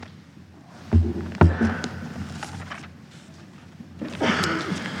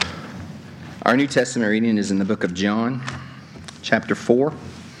Our New Testament reading is in the book of John, chapter 4.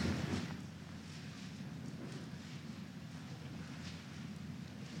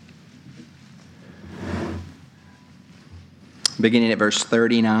 Beginning at verse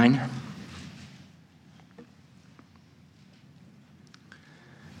 39.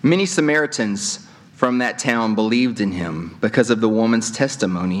 Many Samaritans from that town believed in him because of the woman's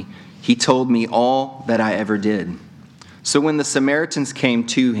testimony. He told me all that I ever did. So when the Samaritans came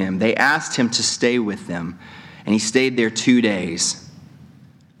to him, they asked him to stay with them, and he stayed there 2 days.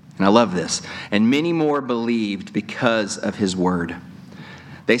 And I love this. And many more believed because of his word.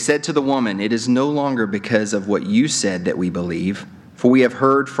 They said to the woman, "It is no longer because of what you said that we believe, for we have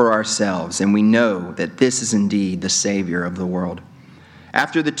heard for ourselves, and we know that this is indeed the Savior of the world."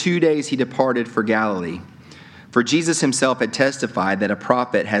 After the 2 days, he departed for Galilee. For Jesus himself had testified that a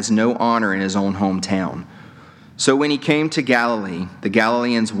prophet has no honor in his own hometown. So when he came to Galilee, the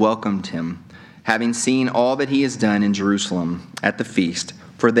Galileans welcomed him, having seen all that he has done in Jerusalem at the feast,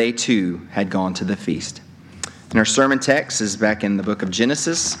 for they too had gone to the feast. And our sermon text is back in the book of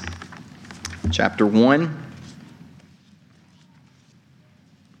Genesis, chapter 1.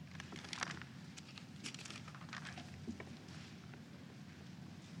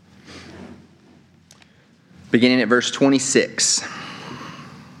 Beginning at verse 26.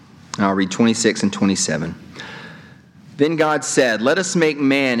 I'll read 26 and 27. Then God said, "Let us make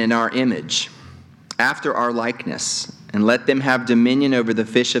man in our image, after our likeness, and let them have dominion over the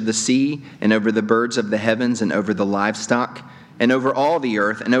fish of the sea, and over the birds of the heavens, and over the livestock, and over all the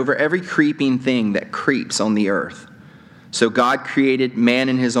earth, and over every creeping thing that creeps on the earth." So God created man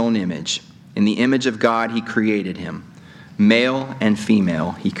in his own image. In the image of God he created him. Male and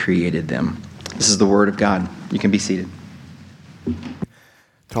female he created them. This is the word of God. You can be seated.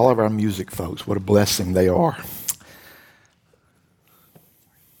 To all of our music folks, what a blessing they are.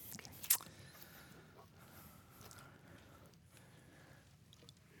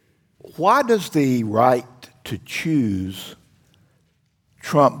 Why does the right to choose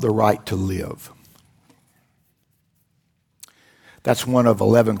trump the right to live? That's one of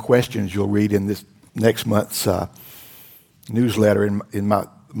 11 questions you'll read in this next month's newsletter, in my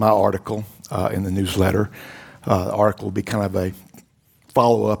article in the newsletter. The article will be kind of a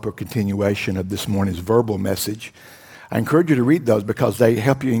follow-up or continuation of this morning's verbal message. I encourage you to read those because they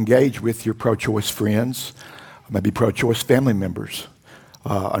help you engage with your pro-choice friends, maybe pro-choice family members.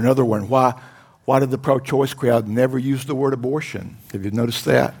 Another one, why did the pro-choice crowd never use the word abortion? Have you noticed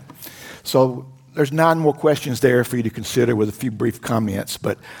that? So there's 9 more questions there for you to consider with a few brief comments,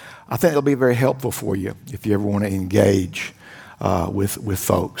 but I think it'll be very helpful for you if you ever want to engage with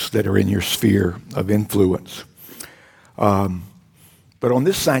folks that are in your sphere of influence. But on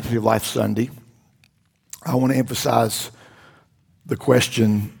this Sanctity of Life Sunday, I want to emphasize the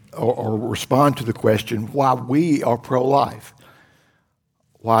question or respond to the question why we are pro-life.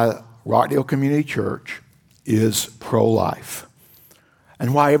 Why Rockdale Community Church is pro-life,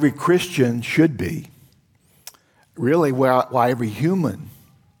 and why every Christian should be, really why every human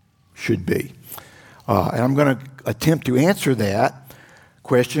should be. And I'm going to attempt to answer that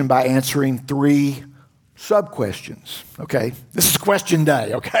question by answering 3 sub-questions, okay? This is question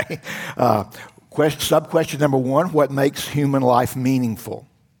day, okay? Sub-question number 1, what makes human life meaningful?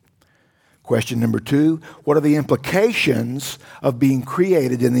 Question number 2, what are the implications of being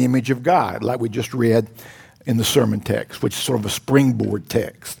created in the image of God, like we just read in the sermon text, which is sort of a springboard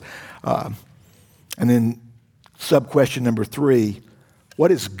text. And then sub-question number 3, what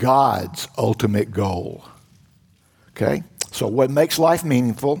is God's ultimate goal? Okay, so what makes life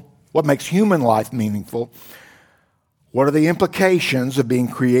meaningful? What makes human life meaningful? What are the implications of being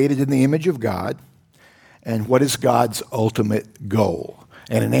created in the image of God? And what is God's ultimate goal?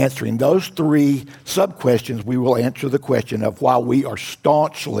 And in answering those 3 sub-questions, we will answer the question of why we are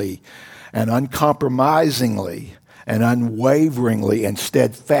staunchly and uncompromisingly and unwaveringly and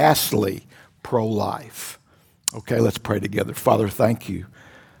steadfastly pro-life. Okay, let's pray together. Father, thank you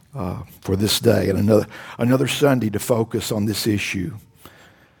for this day and another Sunday to focus on this issue,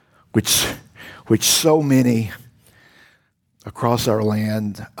 which so many across our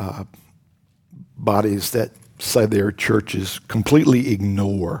land, bodies that say their churches completely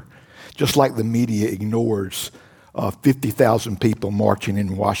ignore, just like the media ignores 50,000 people marching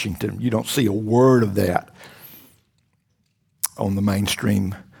in Washington. You don't see a word of that on the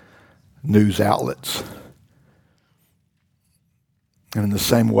mainstream news outlets. And in the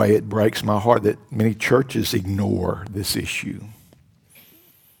same way, it breaks my heart that many churches ignore this issue.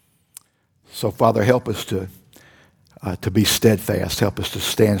 So, Father, help us to be steadfast. Help us to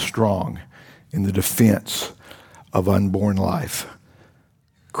stand strong in the defense of unborn life.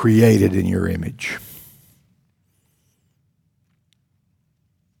 created in your image.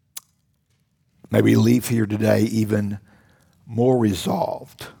 May we leave here today even more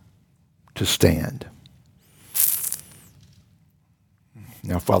resolved to stand.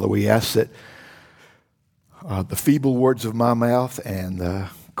 Now, Father, we ask that the feeble words of my mouth and the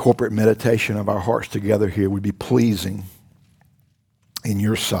corporate meditation of our hearts together here would be pleasing in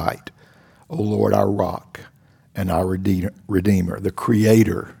your sight, O Lord, our rock and our Redeemer, the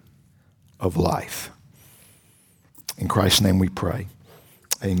creator of life. In Christ's name we pray.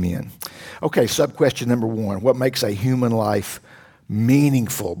 Amen. Okay, sub-question number 1. What makes a human life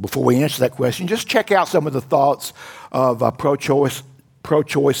meaningful? Before we answer that question, just check out some of the thoughts of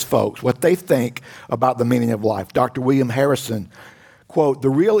pro-choice folks, what they think about the meaning of life. Dr. William Harrison, quote, "The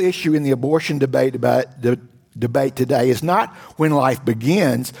real issue in the abortion debate today is not when life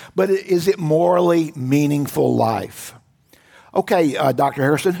begins, but is it morally meaningful life?" Okay, Dr.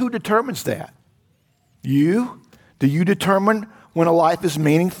 Harrison, who determines that? You? Do you determine when a life is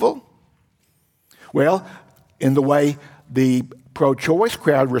meaningful? Well, in the way the pro-choice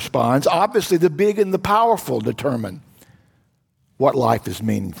crowd responds, obviously the big and the powerful determine what life is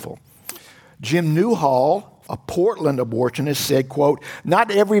meaningful. Jim Newhall, a Portland abortionist, said, quote,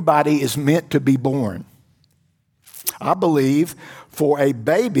 "Not everybody is meant to be born. I believe for a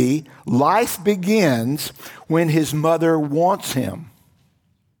baby, life begins when his mother wants him."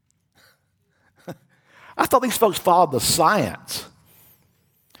 I thought these folks followed the science.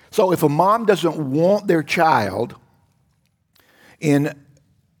 So if a mom doesn't want their child, in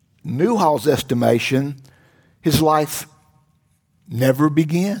Newhall's estimation, his life never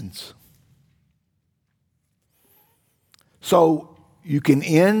begins. So you can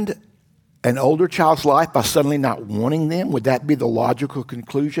end an older child's life by suddenly not wanting them? Would that be the logical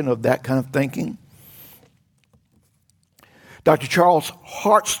conclusion of that kind of thinking? Dr. Charles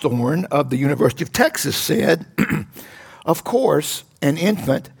Hartshorne of the University of Texas said, "Of course, an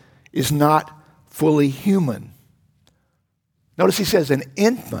infant is not fully human." Notice he says an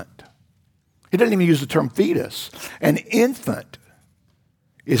infant. He doesn't even use the term fetus. An infant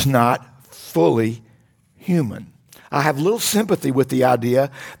is not fully human. I have little sympathy with the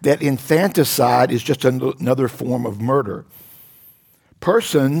idea that infanticide is just another form of murder.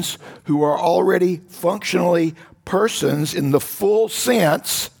 Persons who are already functionally persons in the full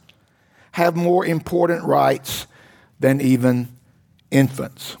sense have more important rights than even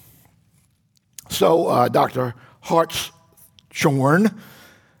infants. So, Dr. Hartshorne,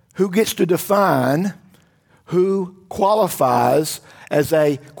 who gets to define who qualifies as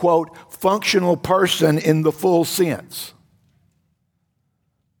a, quote, functional person in the full sense?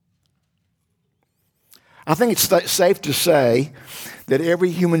 I think it's safe to say that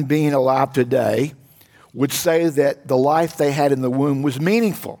every human being alive today would say that the life they had in the womb was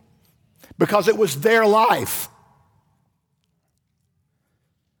meaningful because it was their life.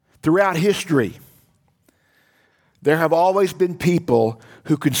 Throughout history, there have always been people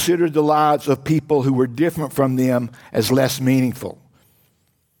who considered the lives of people who were different from them as less meaningful.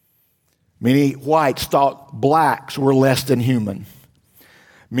 Many whites thought blacks were less than human.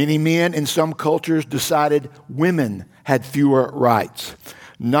 Many men in some cultures decided women had fewer rights.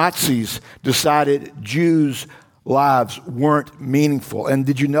 Nazis decided Jews' lives weren't meaningful. And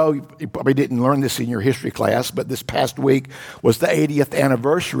did you know, you probably didn't learn this in your history class, but this past week was the 80th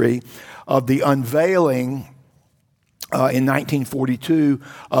anniversary of the unveiling in 1942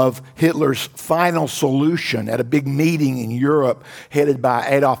 of Hitler's final solution at a big meeting in Europe headed by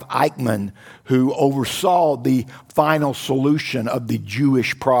Adolf Eichmann, who oversaw the final solution of the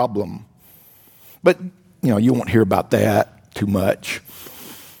Jewish problem. But, you won't hear about that too much.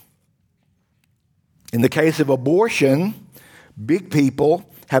 In the case of abortion, big people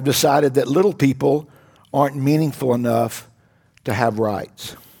have decided that little people aren't meaningful enough to have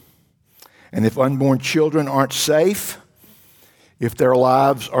rights. And if unborn children aren't safe, if their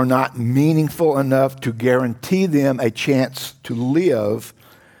lives are not meaningful enough to guarantee them a chance to live,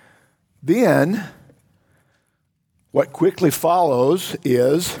 then what quickly follows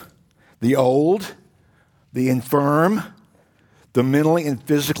is the old, the infirm, the mentally and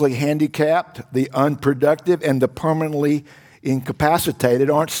physically handicapped, the unproductive, and the permanently incapacitated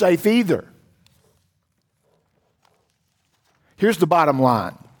aren't safe either. Here's the bottom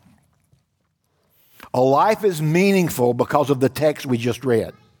line. A life is meaningful because of the text we just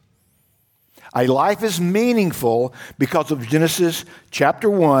read. A life is meaningful because of Genesis chapter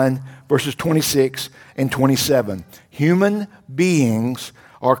 1, verses 26 and 27. Human beings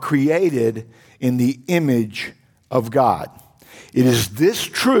are created in the image of God. It is this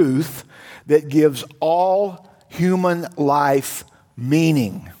truth that gives all human life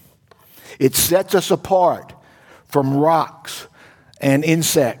meaning. It sets us apart from rocks and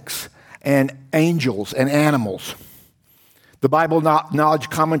insects and angels and animals. The Bible Knowledge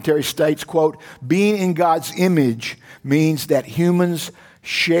Commentary states, quote, being in God's image means that humans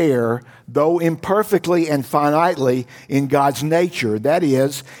share, though imperfectly and finitely, in God's nature, that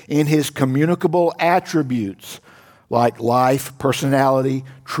is, in his communicable attributes like life, personality,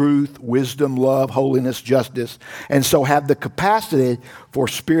 truth, wisdom, love, holiness, justice, and so have the capacity for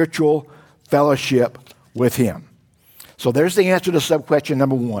spiritual fellowship with him. So there's the answer to sub-question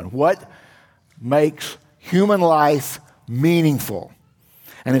number one. What makes human life meaningful?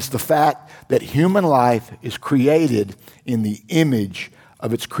 And it's the fact that human life is created in the image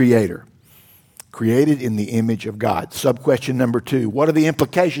of its creator. Created in the image of God. Sub-question number two. What are the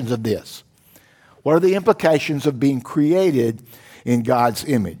implications of this? What are the implications of being created in God's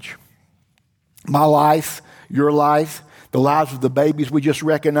image? My life, your life, the lives of the babies we just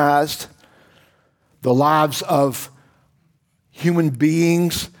recognized, the lives of human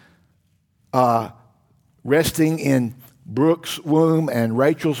beings resting in Brooke's womb and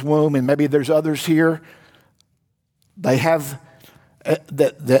Rachel's womb, and maybe there's others here. They have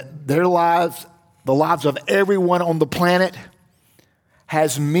their lives, the lives of everyone on the planet,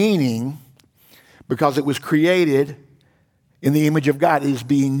 has meaning because it was created in the image of God. It is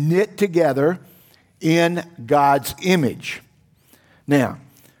being knit together in God's image. Now,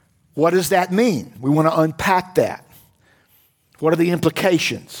 what does that mean? We want to unpack that. What are the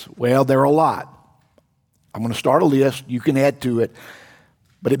implications? Well, there are a lot. I'm going to start a list. You can add to it.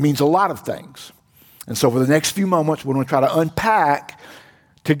 But it means a lot of things. And so for the next few moments, we're going to try to unpack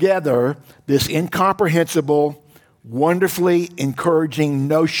together this incomprehensible, wonderfully encouraging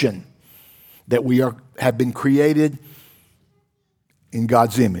notion that we have been created in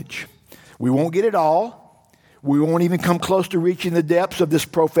God's image. We won't get it all. We won't even come close to reaching the depths of this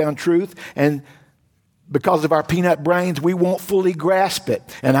profound truth. And because of our peanut brains, we won't fully grasp it.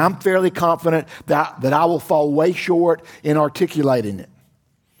 And I'm fairly confident that I will fall way short in articulating it.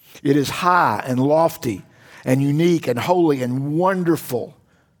 It is high and lofty and unique and holy and wonderful.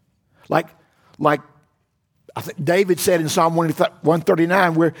 Like I think David said in Psalm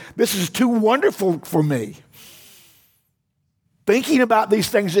 139, where this is too wonderful for me. Thinking about these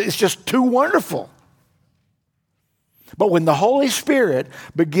things, it's just too wonderful. But when the Holy Spirit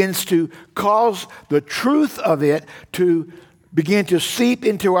begins to cause the truth of it to begin to seep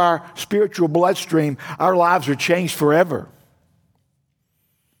into our spiritual bloodstream, our lives are changed forever.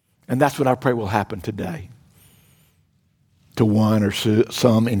 And that's what I pray will happen today to one or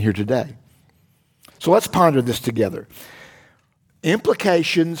some in here today. So let's ponder this together.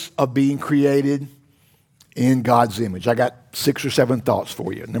 Implications of being created in God's image. I got 6 or 7 thoughts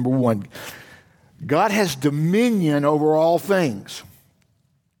for you. Number one, God has dominion over all things.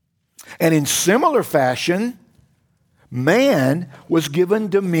 And in similar fashion, man was given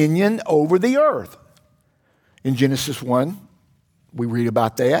dominion over the earth. In Genesis 1, we read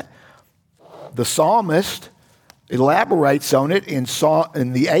about that. The psalmist elaborates on it in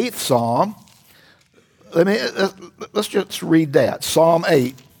the 8th Psalm. Let's just read that. Psalm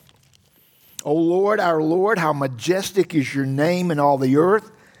 8. O Lord, our Lord, how majestic is your name in all the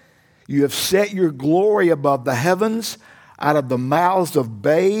earth. You have set your glory above the heavens. Out of the mouths of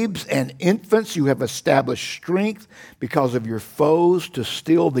babes and infants you have established strength because of your foes to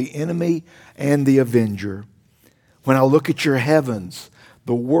still the enemy and the avenger. When I look at your heavens,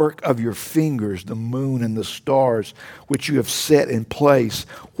 the work of your fingers, the moon and the stars, which you have set in place,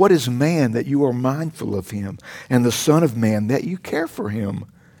 what is man that you are mindful of him, and the Son of Man that you care for him?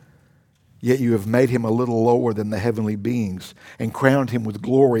 Yet you have made him a little lower than the heavenly beings and crowned him with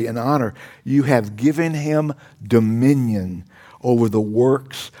glory and honor. You have given him dominion over the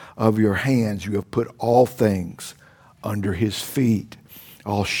works of your hands. You have put all things under his feet,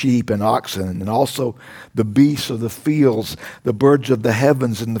 all sheep and oxen, and also the beasts of the fields, the birds of the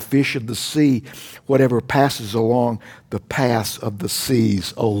heavens, and the fish of the sea, whatever passes along the paths of the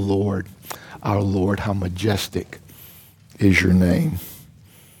seas. O Lord, our Lord, how majestic is your name.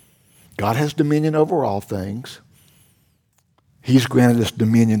 God has dominion over all things. He's granted us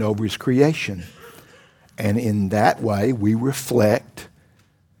dominion over his creation. And in that way, we reflect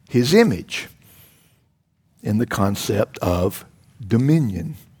his image in the concept of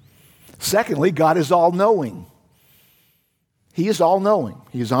dominion. Secondly, God is all-knowing. He is all-knowing.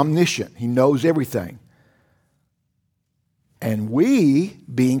 He is omniscient. He knows everything. And we,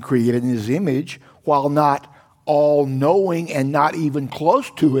 being created in his image, while not all-knowing and not even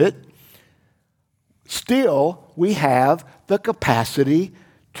close to it, still, we have the capacity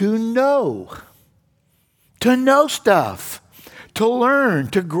to know stuff, to learn,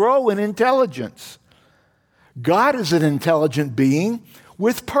 to grow in intelligence. God is an intelligent being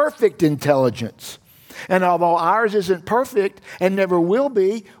with perfect intelligence. And although ours isn't perfect and never will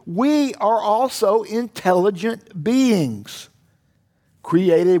be, we are also intelligent beings,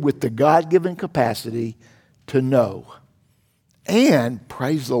 created with the God-given capacity to know. And,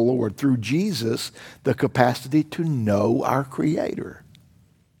 praise the Lord, through Jesus, the capacity to know our Creator.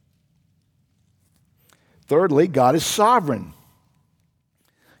 Thirdly, God is sovereign.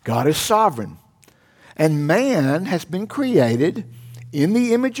 God is sovereign. And man has been created in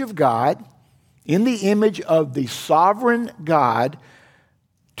the image of God, in the image of the sovereign God,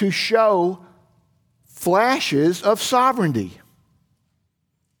 to show flashes of sovereignty.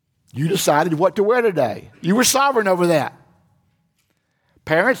 You decided what to wear today. You were sovereign over that.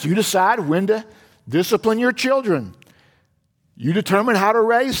 Parents, you decide when to discipline your children. You determine how to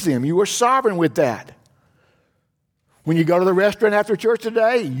raise them. You were sovereign with that. When you go to the restaurant after church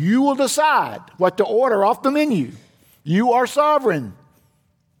today, you will decide what to order off the menu. You are sovereign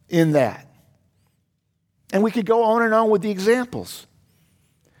in that. And we could go on and on with the examples.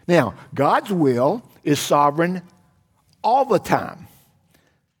 Now, God's will is sovereign all the time.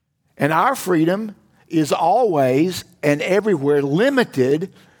 And our freedom is always and everywhere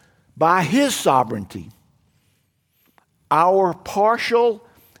limited by His sovereignty. Our partial,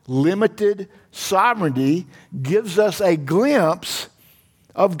 limited sovereignty gives us a glimpse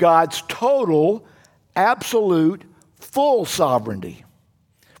of God's total, absolute, full sovereignty.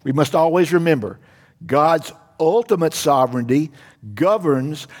 We must always remember, God's ultimate sovereignty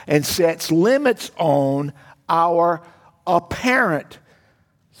governs and sets limits on our apparent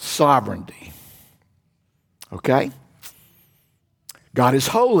sovereignty. Okay? God is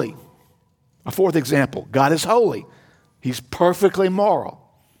holy. A fourth example, God is holy. He's perfectly moral.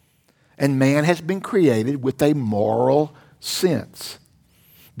 And man has been created with a moral sense,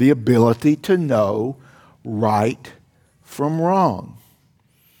 the ability to know right from wrong.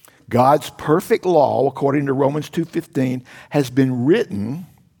 God's perfect law, according to Romans 2:15, has been written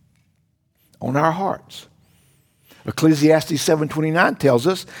on our hearts. Ecclesiastes 7:29 tells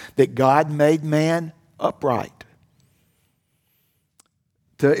us that God made man upright.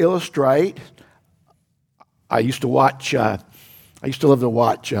 To illustrate, I used to love to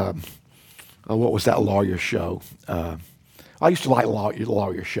watch, what was that lawyer show? I used to like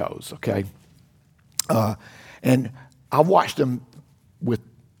lawyer shows, okay? And I watched them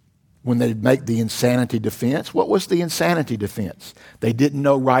when they'd make the insanity defense. What was the insanity defense? They didn't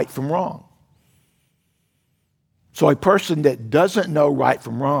know right from wrong. So a person that doesn't know right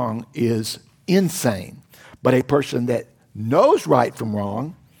from wrong is insane. But a person that knows right from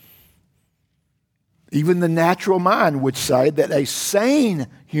wrong, even the natural mind would say that a sane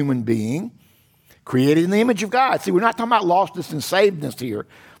human being created in the image of God. See, we're not talking about lostness and savedness here.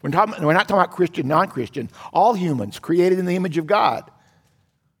 We're not talking about Christian, non-Christian. All humans created in the image of God.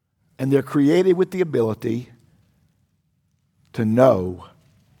 And they're created with the ability to know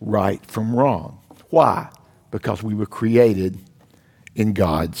right from wrong. Why? Because we were created in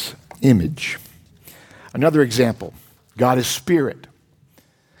God's image. Another example, God is spirit.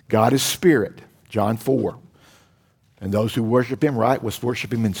 God is spirit. John 4. And those who worship Him, right, must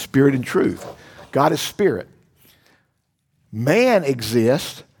worship Him in spirit and truth. God is spirit. Man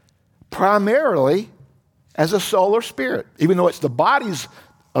exists primarily as a soul or spirit, even though it's the bodies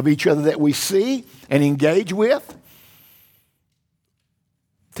of each other that we see and engage with.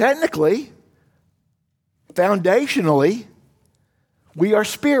 Technically, foundationally, we are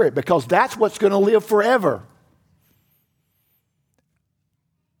spirit because that's what's going to live forever.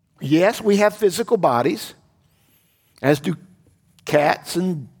 Yes, we have physical bodies, as do cats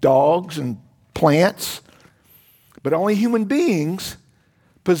and dogs and plants, but only human beings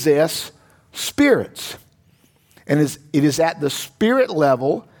possess spirits. And it is at the spirit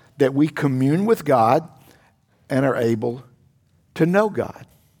level that we commune with God and are able to know God.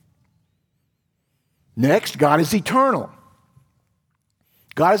 Next, God is eternal.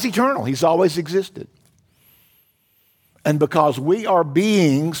 God is eternal. He's always existed. And because we are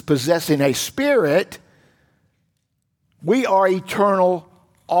beings possessing a spirit, we are eternal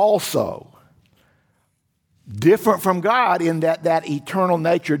also. Different from God in that eternal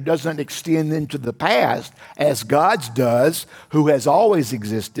nature doesn't extend into the past as God's does, who has always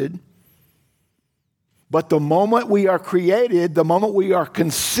existed. But the moment we are created, the moment we are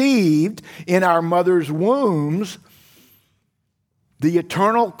conceived in our mother's wombs, the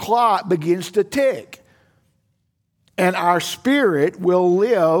eternal clock begins to tick. And our spirit will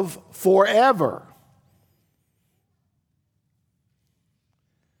live forever.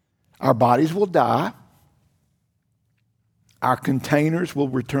 Our bodies will die. Our containers will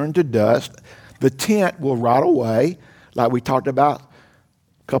return to dust. The tent will rot away, like we talked about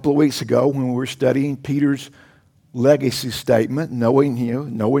a couple of weeks ago when we were studying Peter's legacy statement,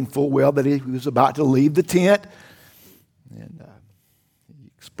 knowing full well that he was about to leave the tent. And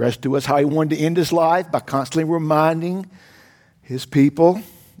he expressed to us how he wanted to end his life by constantly reminding his people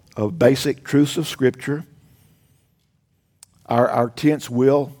of basic truths of Scripture. Our tents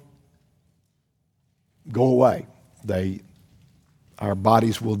will go away. Our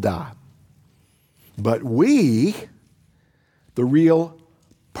bodies will die. But we, the real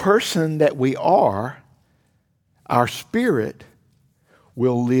person that we are, our spirit,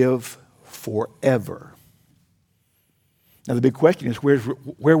 will live forever. Now the big question is,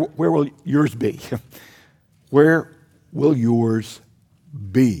 where will yours be? Where will yours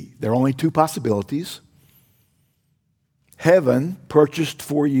be? There are only two possibilities. Heaven, purchased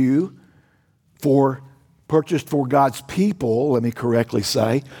for you, purchased for God's people, let me correctly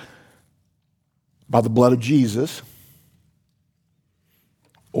say, by the blood of Jesus,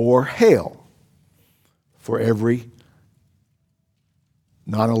 or hell for every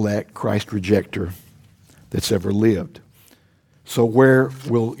non-elect Christ rejecter that's ever lived. So where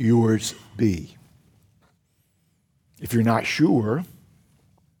will yours be? If you're not sure,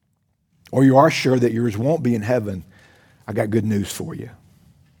 or you are sure that yours won't be in heaven, I got good news for you.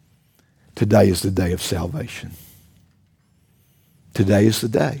 Today is the day of salvation. Today is the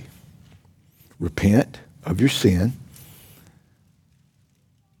day. Repent of your sin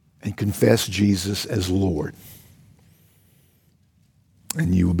and confess Jesus as Lord,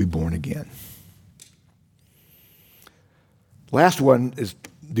 and you will be born again. Last one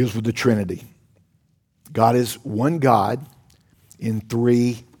deals with the Trinity. God is one God in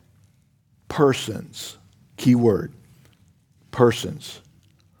three persons. Key word, persons.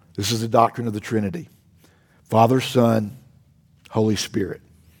 This is the doctrine of the Trinity. Father, Son, Holy Spirit,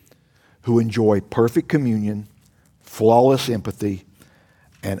 who enjoy perfect communion, flawless empathy,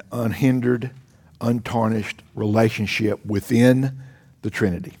 and unhindered, untarnished relationship within the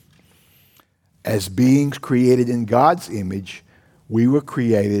Trinity. As beings created in God's image, we were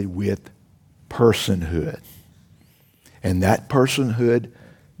created with personhood. And that personhood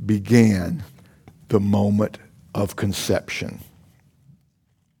began the moment of conception.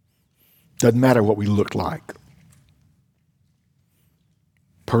 Doesn't matter what we look like.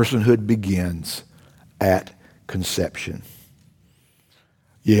 Personhood begins at conception.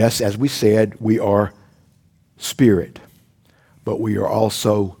 Yes, as we said, we are spirit, but we are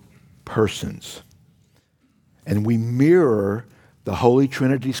also persons. And we mirror the Holy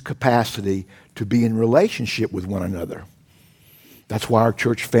Trinity's capacity to be in relationship with one another. That's why our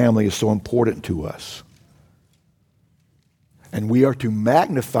church family is so important to us. And we are to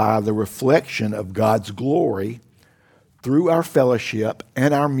magnify the reflection of God's glory through our fellowship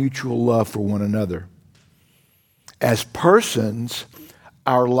and our mutual love for one another. As persons,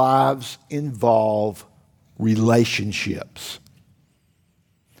 our lives involve relationships.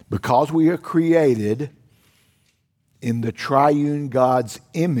 Because we are created in the triune God's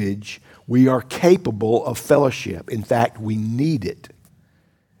image, we are capable of fellowship. In fact, we need it.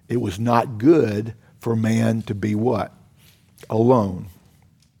 It was not good for man to be what? Alone.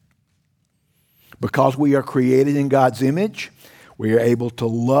 Because we are created in God's image, we are able to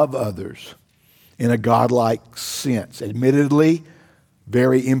love others in a godlike sense. Admittedly,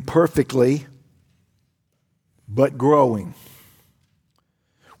 very imperfectly, but growing.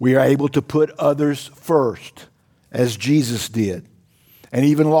 We are able to put others first, as Jesus did. And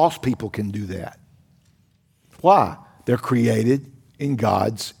even lost people can do that. Why? They're created in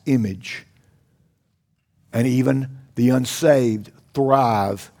God's image. And even the unsaved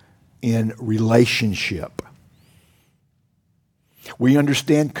thrive in relationship. We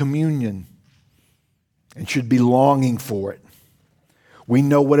understand communion and should be longing for it. We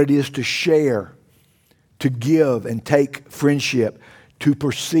know what it is to share, to give and take friendship, to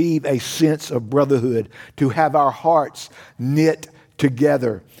perceive a sense of brotherhood, to have our hearts knit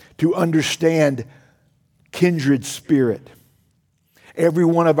together, to understand kindred spirit. Every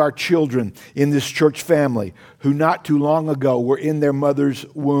one of our children in this church family who not too long ago were in their mother's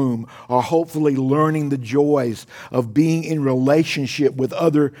womb are hopefully learning the joys of being in relationship with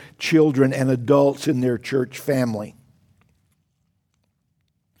other children and adults in their church family.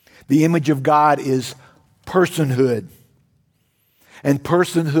 The image of God is personhood. And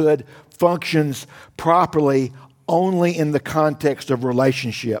personhood functions properly only in the context of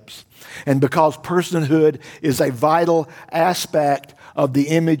relationships. And because personhood is a vital aspect of the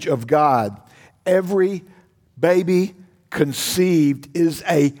image of God, every baby conceived is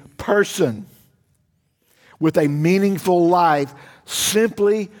a person. with a meaningful life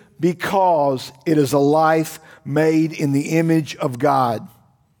simply because it is a life made in the image of God.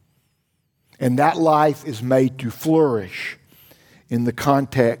 And that life is made to flourish in the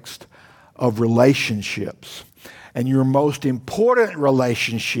context of relationships. And your most important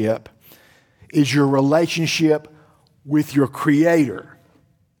relationship is your relationship with your Creator.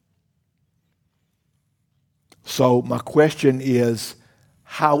 So my question is,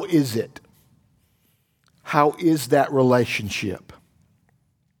 how is it? How is that relationship?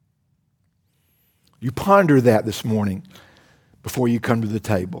 You ponder that this morning before you come to the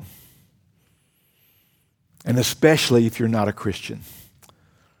table. And especially if you're not a Christian.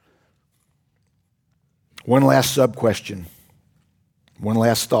 One last sub-question. One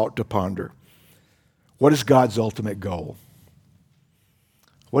last thought to ponder. What is God's ultimate goal?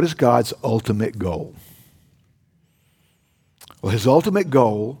 What is God's ultimate goal? Well, his ultimate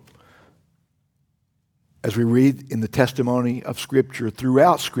goal, as we read in the testimony of Scripture,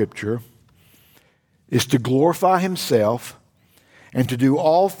 throughout Scripture, is to glorify himself and to do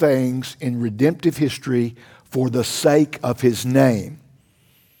all things in redemptive history for the sake of his name.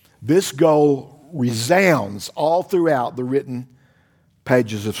 This goal resounds all throughout the written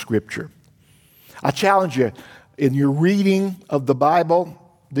pages of Scripture. I challenge you, in your reading of the Bible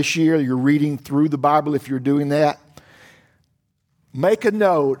this year, you're reading through the Bible if you're doing that, make a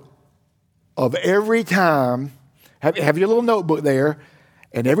note of every time, have your little notebook there,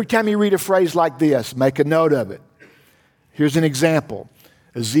 and every time you read a phrase like this, make a note of it. Here's an example.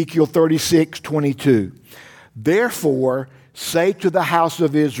 Ezekiel 36:22. Therefore, say to the house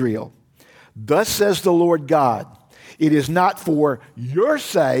of Israel, thus says the Lord God, it is not for your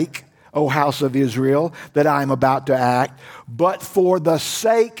sake, O house of Israel, that I am about to act, but for the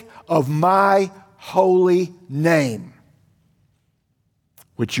sake of my holy name,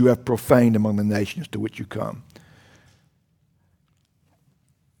 which you have profaned among the nations to which you come.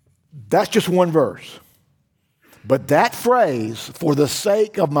 That's just one verse. But that phrase, for the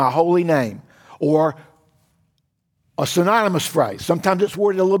sake of my holy name, or a synonymous phrase, sometimes it's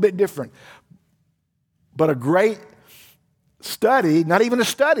worded a little bit different, but a great study, not even a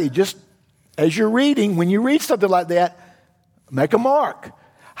study, just as you're reading, when you read something like that, make a mark.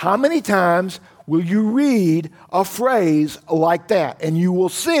 How many times will you read a phrase like that? And you will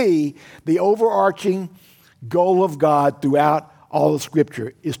see the overarching goal of God throughout all of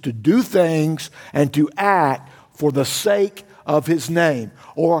Scripture is to do things and to act for the sake of his name.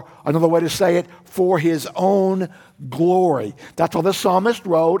 Or another way to say it, for his own glory. That's what the psalmist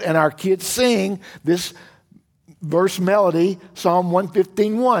wrote, and our kids sing this verse melody, Psalm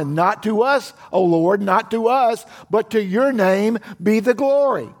 115:1. Not to us, O Lord, not to us, but to your name be the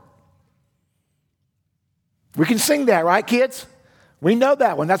glory. We can sing that, right, kids? We know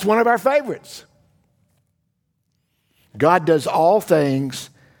that one. That's one of our favorites. God does all things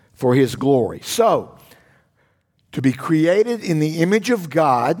for his glory. So, to be created in the image of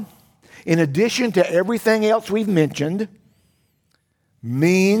God, in addition to everything else we've mentioned,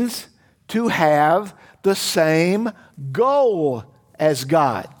 means to have the same goal as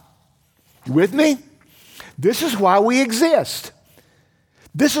God. You with me? This is why we exist.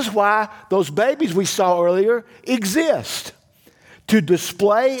 This is why those babies we saw earlier exist. To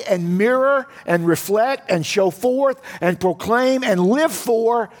display and mirror and reflect and show forth and proclaim and live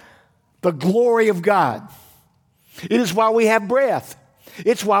for the glory of God. It is why we have breath.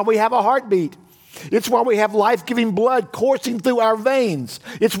 It's why we have a heartbeat. It's why we have life-giving blood coursing through our veins.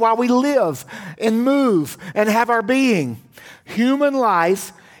 It's why we live and move and have our being. Human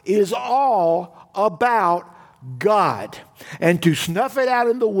life is all about God. And to snuff it out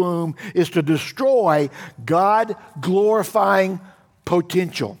in the womb is to destroy God-glorifying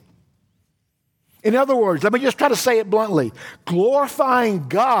potential. In other words, let me just try to say it bluntly. Glorifying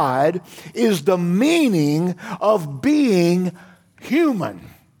God is the meaning of being human.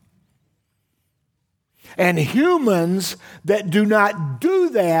 And humans that do not do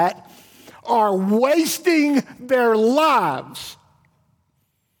that are wasting their lives.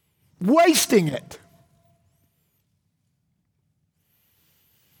 Wasting it.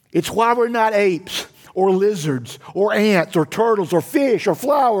 It's why we're not apes or lizards or ants or turtles or fish or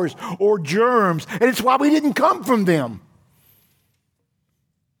flowers or germs. And it's why we didn't come from them.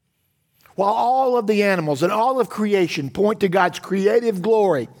 While all of the animals and all of creation point to God's creative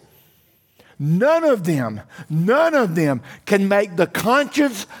glory, none of them can make the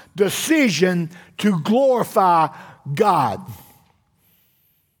conscious decision to glorify God.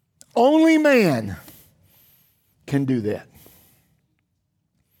 Only man can do that.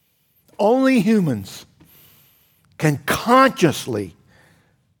 Only humans can consciously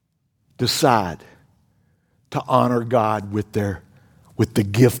decide to honor God with the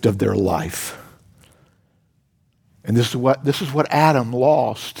gift of their life. And this is what Adam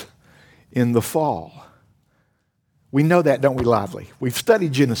lost in the fall. We know that, don't we, Lively? We've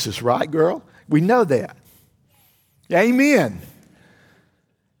studied Genesis, right, girl? We know that. Amen.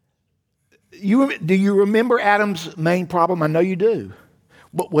 Do you remember Adam's main problem? I know you do.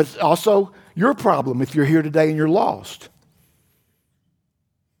 But what's also your problem if you're here today and you're lost?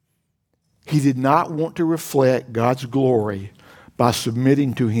 He did not want to reflect God's glory by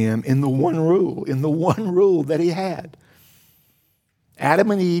submitting to him in the one rule that he had.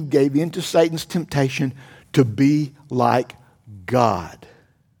 Adam and Eve gave in to Satan's temptation to be like God.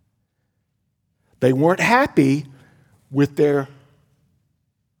 They weren't happy with their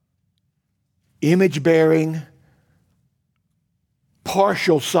image-bearing,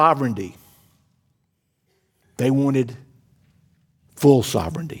 partial sovereignty. They wanted full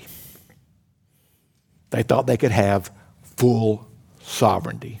sovereignty. They thought they could have full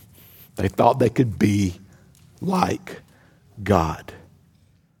sovereignty. They thought they could be like God.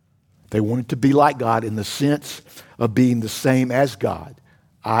 They wanted to be like God in the sense of being the same as God,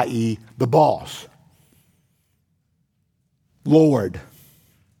 i.e., the boss, Lord,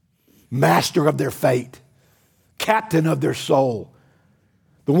 master of their fate, captain of their soul,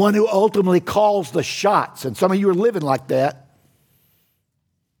 the one who ultimately calls the shots. And some of you are living like that.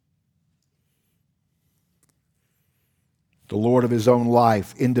 The Lord of his own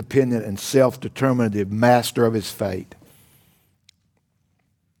life, independent and self-determinative, master of his fate.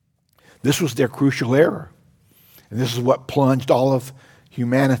 This was their crucial error. And this is what plunged all of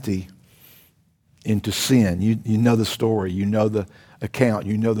humanity into sin. You know the story. You know the account.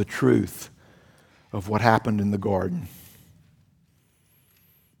 You know the truth of what happened in the garden.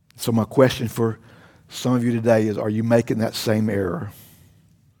 So my question for some of you today is, are you making that same error?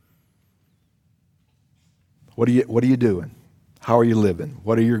 What are you doing? How are you living?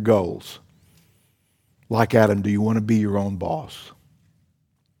 What are your goals? Like Adam, do you want to be your own boss?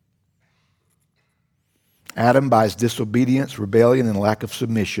 Adam, by his disobedience, rebellion, and lack of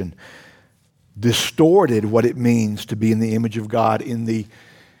submission, distorted what it means to be in the image of God in the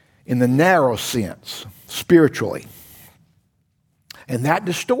narrow sense, spiritually. And that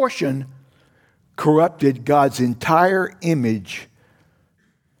distortion corrupted God's entire image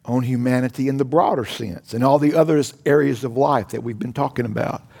on humanity in the broader sense and all the other areas of life that we've been talking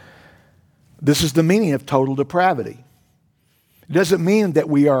about. This is the meaning of total depravity. It doesn't mean that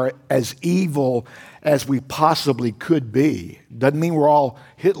we are as evil as we possibly could be. It doesn't mean we're all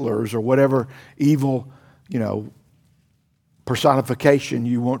Hitlers or whatever evil, personification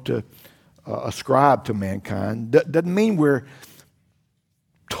you want to ascribe to mankind. Doesn't mean we're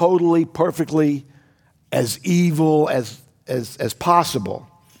totally, perfectly as evil as possible.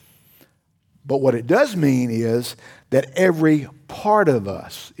 But what it does mean is that every part of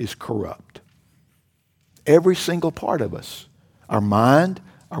us is corrupt. Every single part of us. Our mind,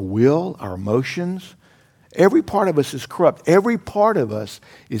 our will, our emotions. Every part of us is corrupt. Every part of us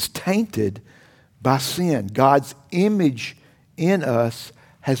is tainted by sin. God's image in us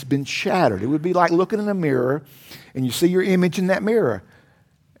has been shattered. It would be like looking in a mirror and you see your image in that mirror.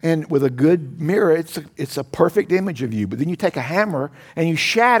 And with a good mirror, it's a perfect image of you. But then you take a hammer and you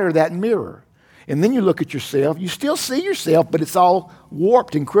shatter that mirror. And then you look at yourself. You still see yourself, but it's all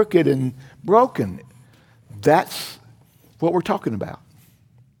warped and crooked and broken. That's what we're talking about.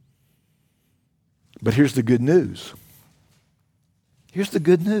 But here's the good news. Here's the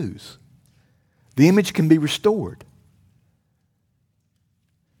good news. The image can be restored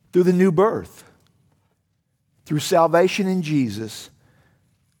through the new birth. Through salvation in Jesus,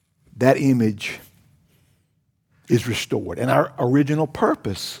 that image is restored. And our original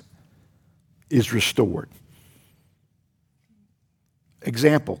purpose is restored.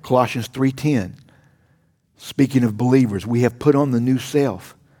 Example, Colossians 3:10. Speaking of believers, we have put on the new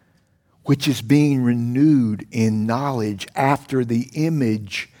self, which is being renewed in knowledge after the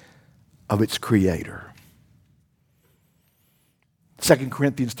image of its creator. 2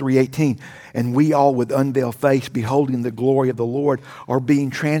 Corinthians 3:18, and we all with unveiled face, beholding the glory of the Lord, are being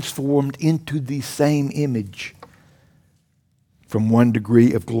transformed into the same image from one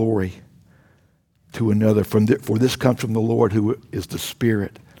degree of glory to another. For this comes from the Lord who is the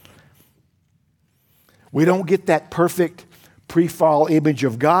Spirit. We don't get that perfect pre-fall image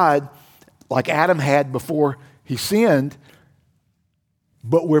of God like Adam had before he sinned,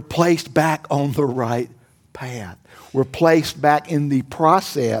 but we're placed back on the right path. We're placed back in the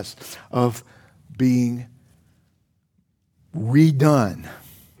process of being redone,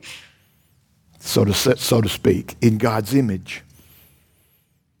 so to speak, in God's image.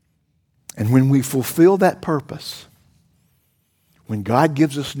 And when we fulfill that purpose, when God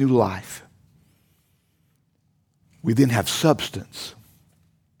gives us new life, we then have substance.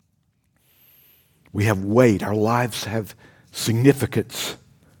 We have weight. Our lives have significance.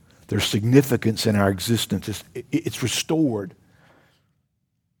 There's significance in our existence. It's restored.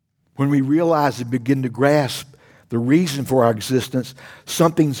 When we realize and begin to grasp the reason for our existence,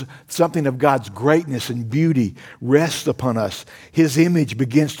 something of God's greatness and beauty rests upon us. His image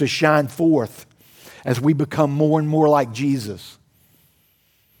begins to shine forth as we become more and more like Jesus.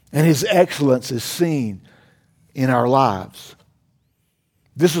 And His excellence is seen in our lives.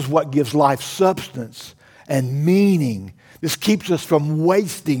 This is what gives life substance and meaning. This keeps us from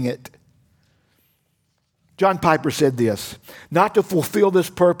wasting it. John Piper said this, "Not to fulfill this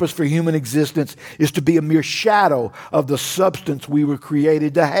purpose for human existence is to be a mere shadow of the substance we were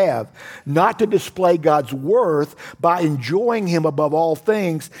created to have. Not to display God's worth by enjoying Him above all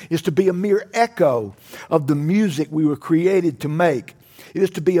things is to be a mere echo of the music we were created to make. It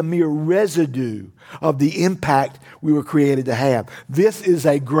is to be a mere residue of the impact we were created to have. This is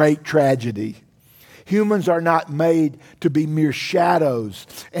a great tragedy. Humans are not made to be mere shadows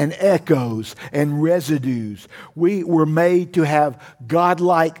and echoes and residues. We were made to have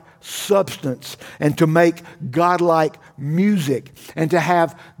godlike substance and to make godlike music and to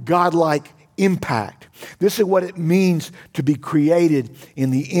have godlike impact. This is what it means to be created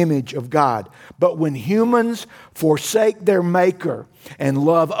in the image of God. But when humans forsake their Maker and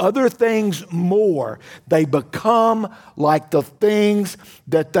love other things more, they become like the things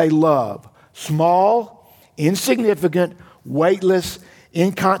that they love. Small, insignificant, weightless,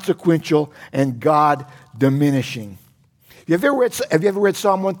 inconsequential, and God diminishing. Have you ever read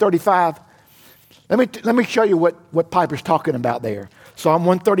Psalm 135? Let me show you what Piper's talking about there. Psalm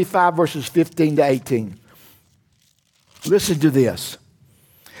 135, verses 15 to 18. Listen to this.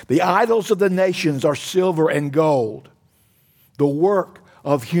 The idols of the nations are silver and gold, the work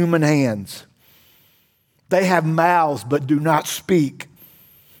of human hands. They have mouths but do not speak.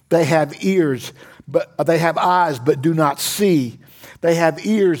 They have eyes but do not see. They have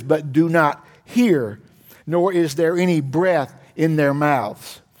ears but do not hear, nor is there any breath in their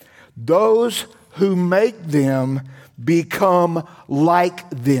mouths. Those who make them become like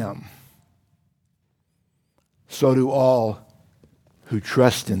them. So do all who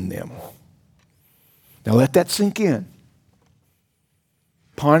trust in them. Now let that sink in.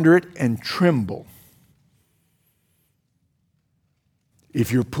 Ponder it and tremble.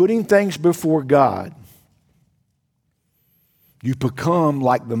 If you're putting things before God, you become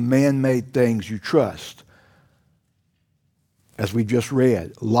like the man-made things you trust. As we just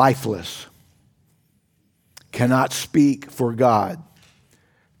read, lifeless, cannot speak for God,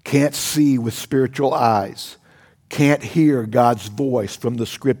 can't see with spiritual eyes, can't hear God's voice from the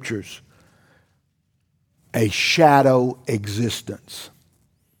Scriptures. A shadow existence,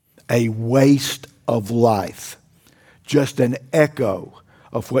 a waste of life, just an echo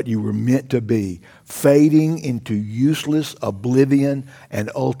of what you were meant to be, fading into useless oblivion and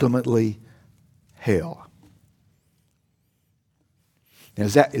ultimately hell. Now,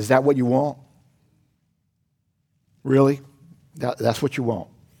 is that what you want? Really? That's what you want?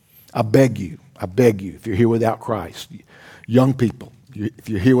 I beg you, if you're here without Christ, young people, if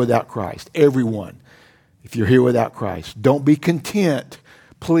you're here without Christ, everyone, if you're here without Christ, don't be content,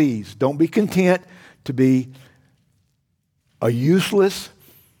 please, don't be content to be a useless,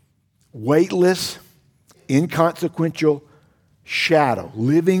 weightless, inconsequential shadow,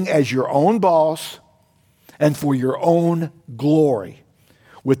 living as your own boss and for your own glory,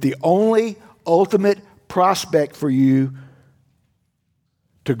 with the only ultimate prospect for you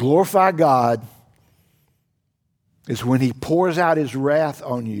to glorify God is when He pours out His wrath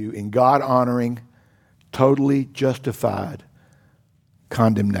on you in God-honoring, totally justified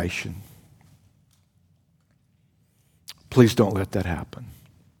condemnation. Please don't let that happen.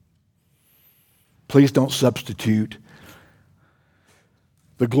 Please don't substitute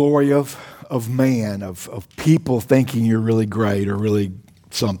the glory of man, of people thinking you're really great or really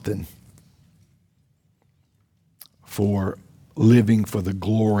something, for living for the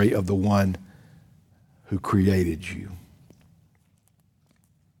glory of the one who created you.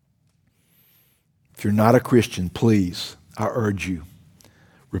 If you're not a Christian, please, I urge you,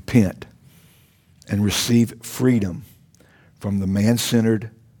 repent and receive freedom from the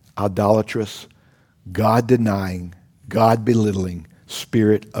man-centered, idolatrous, God-denying, God-belittling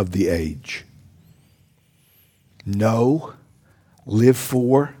spirit of the age. Know, live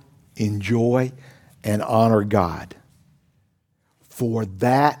for, enjoy, and honor God. For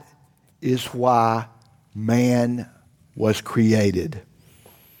that is why man was created.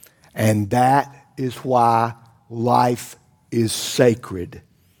 And that is why life is sacred.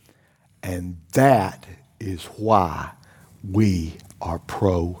 And that is why we are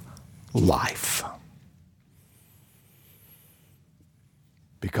pro-life.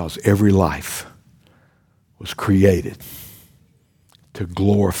 Because every life was created to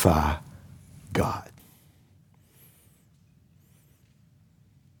glorify God.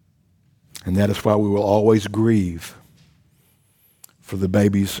 And that is why we will always grieve for the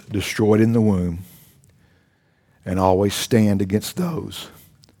babies destroyed in the womb and always stand against those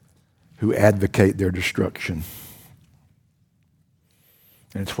who advocate their destruction.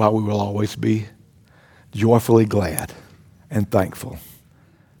 And it's why we will always be joyfully glad and thankful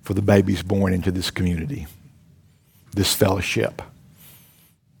for the babies born into this community, this fellowship,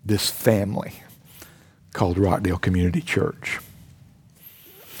 this family called Rockdale Community Church.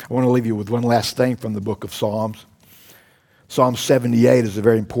 I want to leave you with one last thing from the book of Psalms. Psalm 78 is a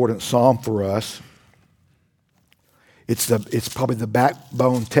very important psalm for us. It's probably the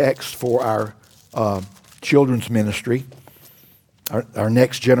backbone text for our children's ministry, our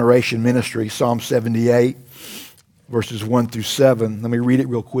next generation ministry, Psalm 78, verses 1 through 7. Let me read it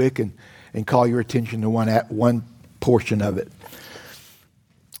real quick and call your attention to one portion of it.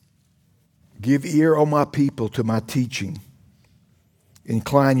 Give ear, O my people, to my teaching.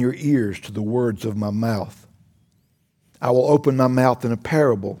 Incline your ears to the words of my mouth. I will open my mouth in a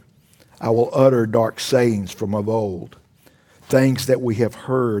parable. I will utter dark sayings from of old, things that we have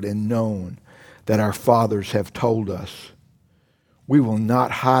heard and known, that our fathers have told us. We will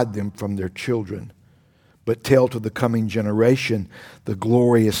not hide them from their children, but tell to the coming generation the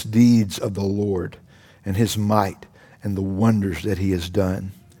glorious deeds of the Lord and his might and the wonders that he has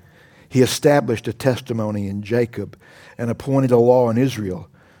done. He established a testimony in Jacob and appointed a law in Israel,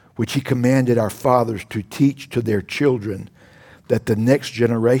 which he commanded our fathers to teach to their children, that the next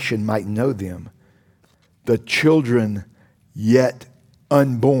generation might know them, the children yet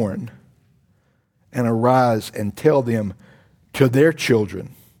unborn, and arise and tell them to their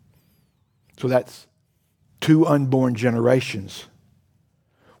children. So that's 2 unborn generations.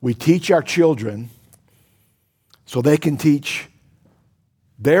 We teach our children so they can teach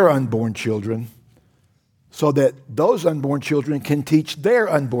their unborn children, so that those unborn children can teach their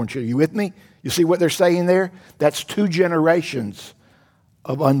unborn children. You with me? You see what they're saying there? That's 2 generations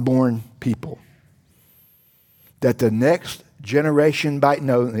of unborn people. That the next generation might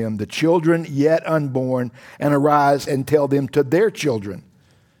know them, the children yet unborn, and arise and tell them to their children,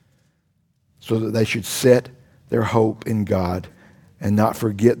 so that they should set their hope in God and not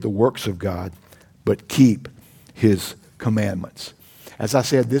forget the works of God, but keep his commandments. As I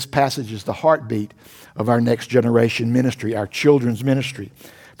said, this passage is the heartbeat of our next generation ministry, our children's ministry,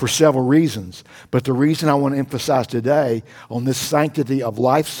 for several reasons. But the reason I want to emphasize today on this Sanctity of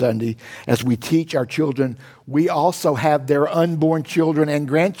Life Sunday, as we teach our children, we also have their unborn children and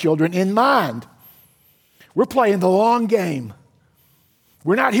grandchildren in mind. We're playing the long game.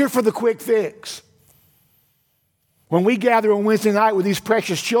 We're not here for the quick fix. When we gather on Wednesday night with these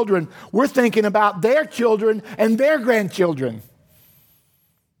precious children, we're thinking about their children and their grandchildren.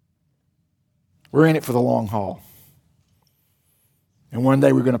 We're in it for the long haul. And one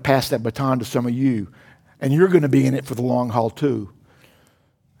day we're going to pass that baton to some of you, and you're going to be in it for the long haul too.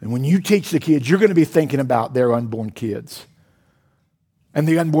 And when you teach the kids, you're going to be thinking about their unborn kids and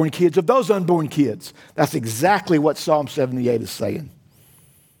the unborn kids of those unborn kids. That's exactly what Psalm 78 is saying.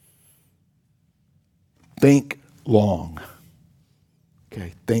 Think long.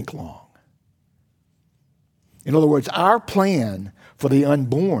 Okay, think long. In other words, our plan for the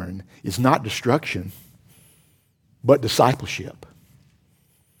unborn is not destruction, but discipleship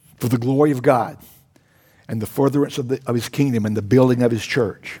for the glory of God and the furtherance of his kingdom and the building of his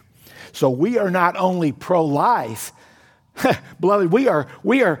church. So we are not only pro-life, beloved, we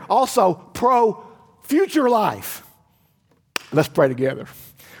are also pro-future life. Let's pray together.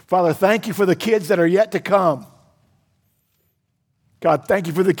 Father, thank you for the kids that are yet to come. God, thank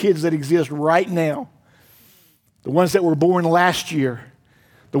you for the kids that exist right now. The ones that were born last year,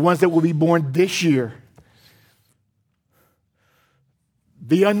 the ones that will be born this year.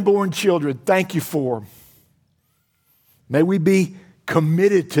 The unborn children, thank you for them. May we be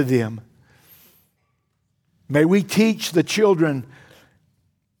committed to them. May we teach the children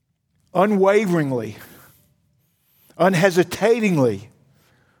unwaveringly, unhesitatingly,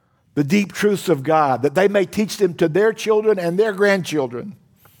 the deep truths of God, that they may teach them to their children and their grandchildren.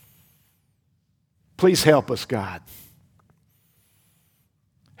 Please help us, God.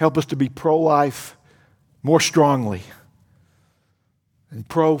 Help us to be pro-life more strongly and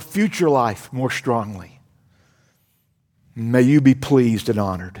pro-future life more strongly. May you be pleased and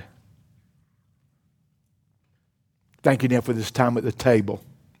honored. Thank you now for this time at the table.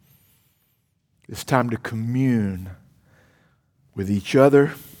 This time to commune with each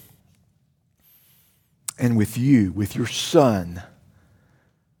other and with you, with your Son,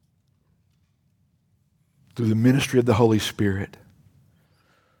 through the ministry of the Holy Spirit,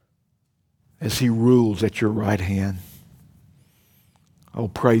 as He rules at your right hand. Oh,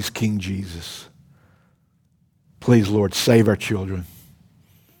 praise King Jesus. Please, Lord, save our children.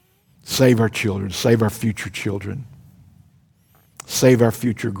 Save our children. Save our future children. Save our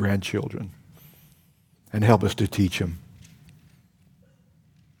future grandchildren. And help us to teach them.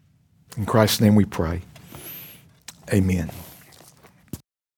 In Christ's name we pray. Amen.